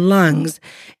my lungs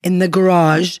in the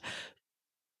garage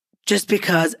just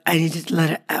because I needed to let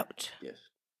it out. Yes.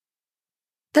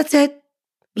 That's it.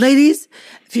 Ladies,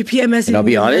 if you're PMSing, and I'll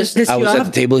be honest, I was at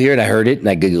the table here and I heard it and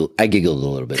I giggled a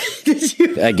little bit. Did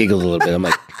you? I giggled a little bit. I'm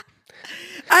like,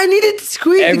 I needed to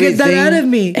scream to get that out of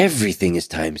me. Everything is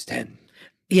times 10.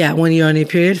 Yeah, when you're on your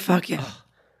period, fuck yeah.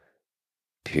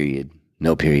 Period.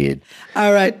 No period.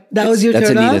 All right, that was your turn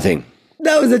off? That's a Nina thing.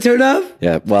 That was a turn off?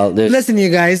 Yeah, well, listen, you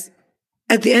guys,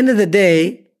 at the end of the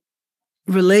day,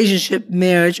 relationship,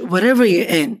 marriage, whatever you're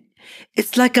in,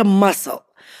 it's like a muscle.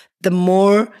 The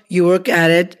more you work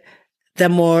at it, the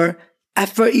more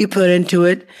effort you put into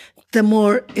it, the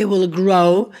more it will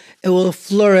grow, it will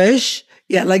flourish.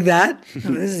 Yeah, like that. Oh,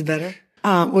 this is better.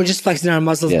 We're just flexing our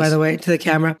muscles, by the way, to the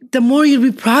camera. The more you'll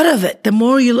be proud of it, the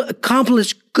more you'll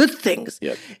accomplish good things.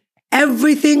 Yep.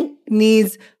 Everything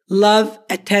needs love,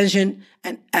 attention,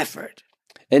 and effort.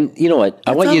 And you know what?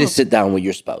 I want you to sit down with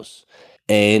your spouse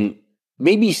and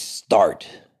maybe start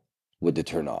with the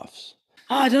turnoffs.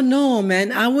 Oh, I don't know,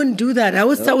 man. I wouldn't do that. I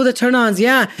would start with the turn-ons.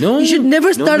 Yeah. No, you should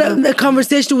never start a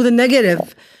conversation with a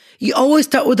negative. You always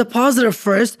start with the positive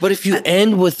first. But if you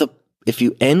end with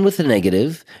the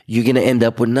negative, you're gonna end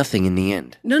up with nothing in the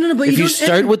end. No. But if you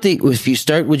start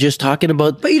with just talking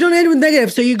about, but you don't end with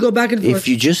negative, so you go back and forth. If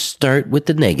you just start with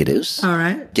the negatives, all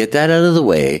right, get that out of the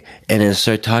way, and then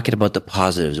start talking about the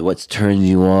positives, what's turning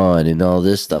you on, and all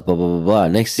this stuff, blah blah blah blah.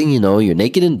 Next thing you know, you're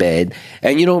naked in bed,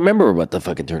 and you don't remember what the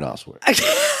fucking turnoffs were.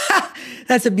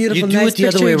 That's a beautiful, nice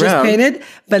picture you just painted.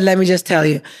 But let me just tell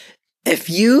you, if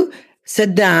you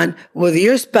sit down with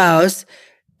your spouse.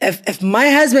 If my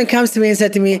husband comes to me and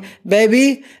said to me,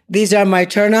 baby, these are my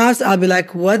turnoffs, I'll be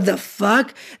like, what the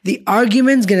fuck? The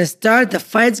argument's gonna start, the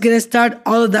fight's gonna start,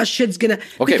 all of that shit's gonna...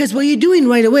 Okay. Because what you're doing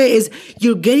right away is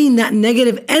you're getting that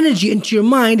negative energy into your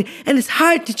mind, and it's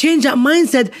hard to change that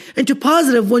mindset into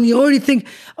positive when you already think,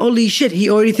 holy shit,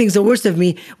 he already thinks the worst of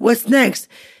me. What's next?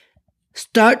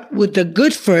 Start with the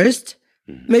good first,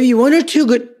 maybe one or two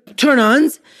good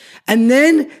turn-ons, and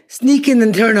then sneak in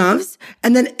the turn-offs,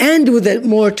 and then end with the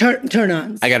more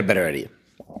turn-ons. I got a better idea.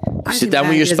 You I sit think down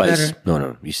with that your is spouse. better.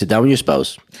 No. You sit down with your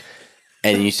spouse,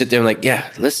 and you sit there and like, yeah,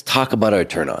 let's talk about our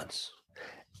turn-ons,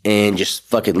 and just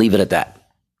fucking leave it at that.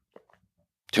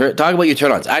 Talk about your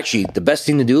turn-ons. Actually, the best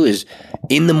thing to do is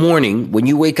in the morning when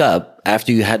you wake up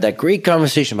after you had that great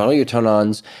conversation about all your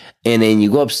turn-ons, and then you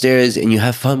go upstairs and you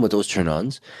have fun with those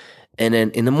turn-ons, and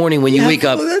then in the morning when you wake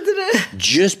up,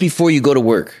 just before you go to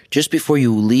work, just before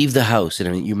you leave the house,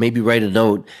 and you maybe write a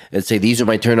note and say, these are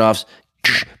my turn-offs,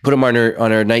 put them on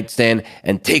our nightstand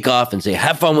and take off and say,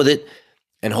 have fun with it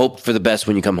and hope for the best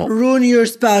when you come home. Ruin your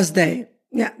spouse day.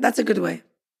 Yeah, that's a good way.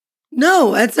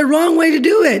 No, that's the wrong way to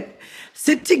do it.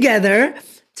 Sit together.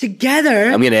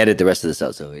 I'm going to edit the rest of this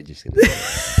out. So we're just gonna...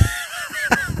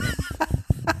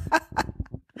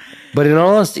 But in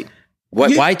all honesty,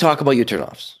 why talk about your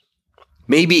turnoffs?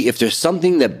 Maybe if there's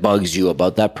something that bugs you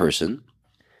about that person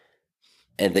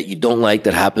and that you don't like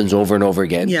that happens over and over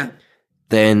again, Yeah.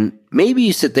 then maybe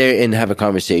you sit there and have a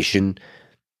conversation.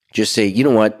 Just say, you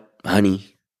know what,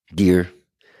 honey, dear,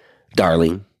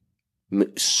 darling,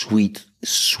 sweet,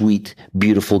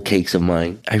 beautiful cakes of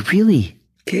mine. I really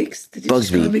Cakes? Did you bugs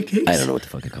just call me. cakes? I don't know what the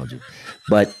fuck I called you,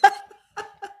 but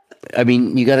I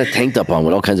mean, you got a tank top on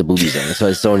with all kinds of boobies on. So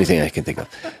that's the only thing I can think of.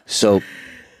 So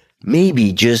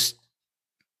maybe just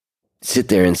sit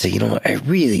there and say, you know what, it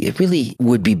really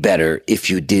would be better if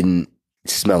you didn't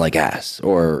smell like ass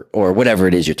or whatever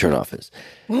it is your turnoff is.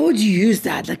 Why would you use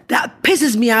that? Like, that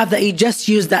pisses me off that you just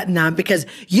use that now, because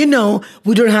we don't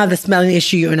have the smelling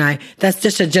issue, you and I. That's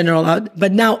just a general out.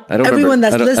 But now everyone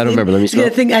that's listening, I don't remember. Let me smell. is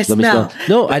gonna think I smell.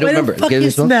 No, I don't remember. Fuck Give you me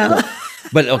a smell. smell.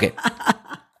 But okay,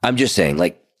 I'm just saying,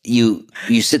 like, you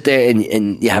sit there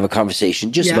and you have a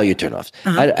conversation just about your turnoffs.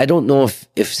 I don't know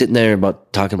if sitting there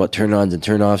talking about turn-ons and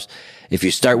turn-offs, if you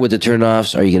start with the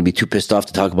turn-offs, are you going to be too pissed off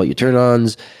to talk about your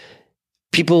turn-ons?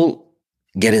 People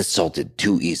get insulted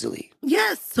too easily.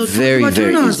 Yes. So Very, talk about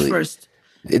very turn-ons easily. first.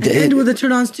 And end with the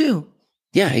turn-ons too.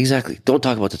 Yeah, exactly. Don't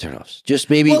talk about the turn-offs. Just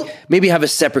maybe have a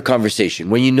separate conversation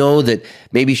when you know that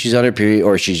maybe she's on her period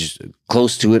or she's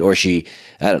close to it or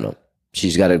I don't know,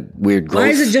 she's got a weird growth. Why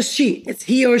is it just she? It's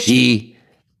he or she. He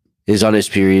is on his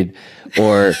period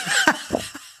or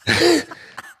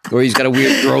or he's got a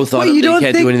weird growth on him. He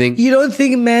can't do anything. You don't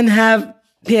think men have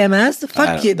PMS?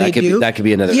 Fuck you, they do. That could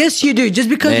be another. Yes, you do. Just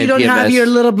because Man, you don't have PMS. your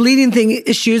little bleeding thing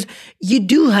issues, you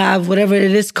do have whatever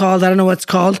it is called. I don't know what's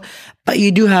called, but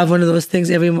you do have one of those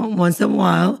things every once in a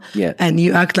while. Yeah. And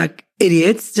you act like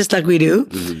idiots, just like we do.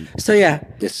 Mm-hmm. So yeah,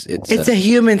 It's a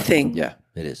human thing. Yeah,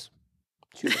 it is.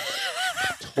 It's human.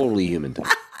 Totally human thing.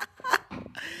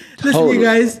 Listen, you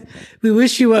guys, we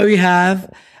wish you what we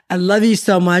have. I love you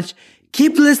so much.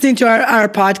 Keep listening to our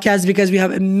podcast because we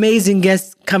have amazing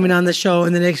guests coming on the show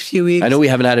in the next few weeks. I know we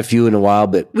haven't had a few in a while,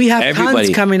 but We have tons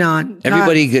coming on.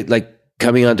 Everybody get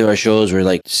coming onto our shows were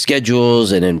like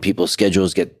schedules, and then people's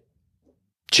schedules get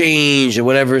changed or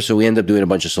whatever. So we end up doing a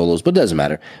bunch of solos, but it doesn't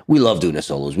matter. We love doing the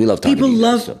solos. We love talking People to you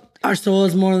love guys, so. our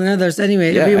solos more than others.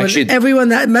 Anyway, Yeah, everyone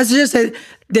that messages said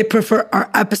they prefer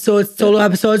our episodes, solo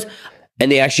episodes.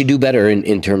 And they actually do better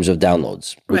in terms of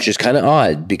downloads, which is kind of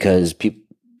odd because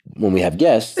when we have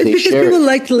guests, they Because share. people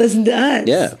like to listen to us.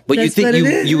 Yeah, but That's what it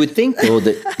is. you would think though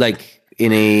that like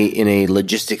in a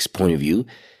logistics point of view,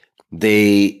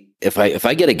 if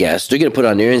I get a guest, they're going to put it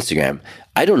on their Instagram.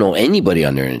 I don't know anybody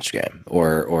on their Instagram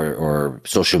or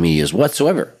social medias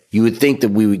whatsoever. You would think that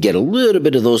we would get a little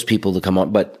bit of those people to come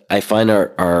on, but I find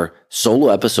our solo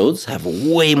episodes have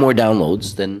way more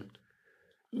downloads than,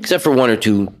 except for one or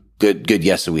two good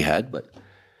guests that we had. But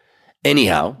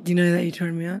anyhow, Do you know that you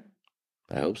turned me on?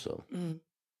 I hope so.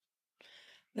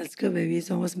 That's good, baby.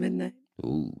 It's almost midnight.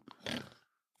 Ooh,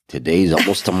 today's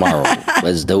almost tomorrow.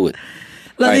 Let's do it.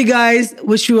 Love you guys.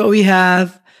 Wish you what we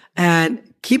have. And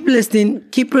keep listening,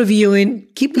 keep reviewing,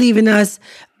 keep leaving us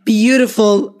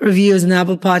beautiful reviews in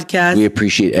Apple Podcasts. We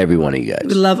appreciate every one of you guys.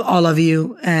 We love all of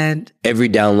you. And Every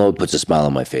download puts a smile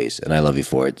on my face, and I love you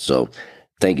for it. So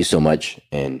thank you so much.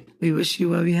 And we wish you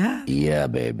what we have. yeah,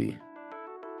 baby.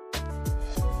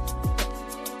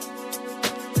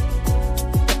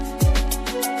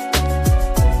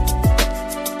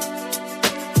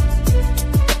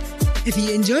 If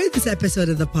you enjoyed this episode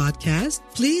of the podcast,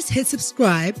 please hit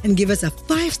subscribe and give us a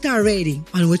 5-star rating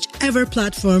on whichever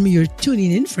platform you're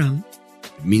tuning in from.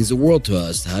 It means the world to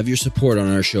us to have your support on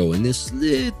our show in this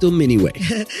little mini way.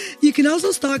 You can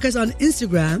also stalk us on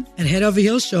Instagram at Head Over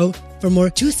Heels Show for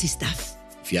more juicy stuff.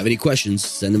 If you have any questions,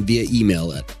 send them via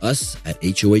email at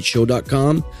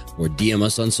us@hohshow.com or DM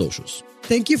us on socials.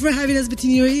 Thank you for having us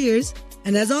between your ears.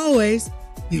 And as always,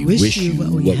 we wish you what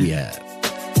we have. have.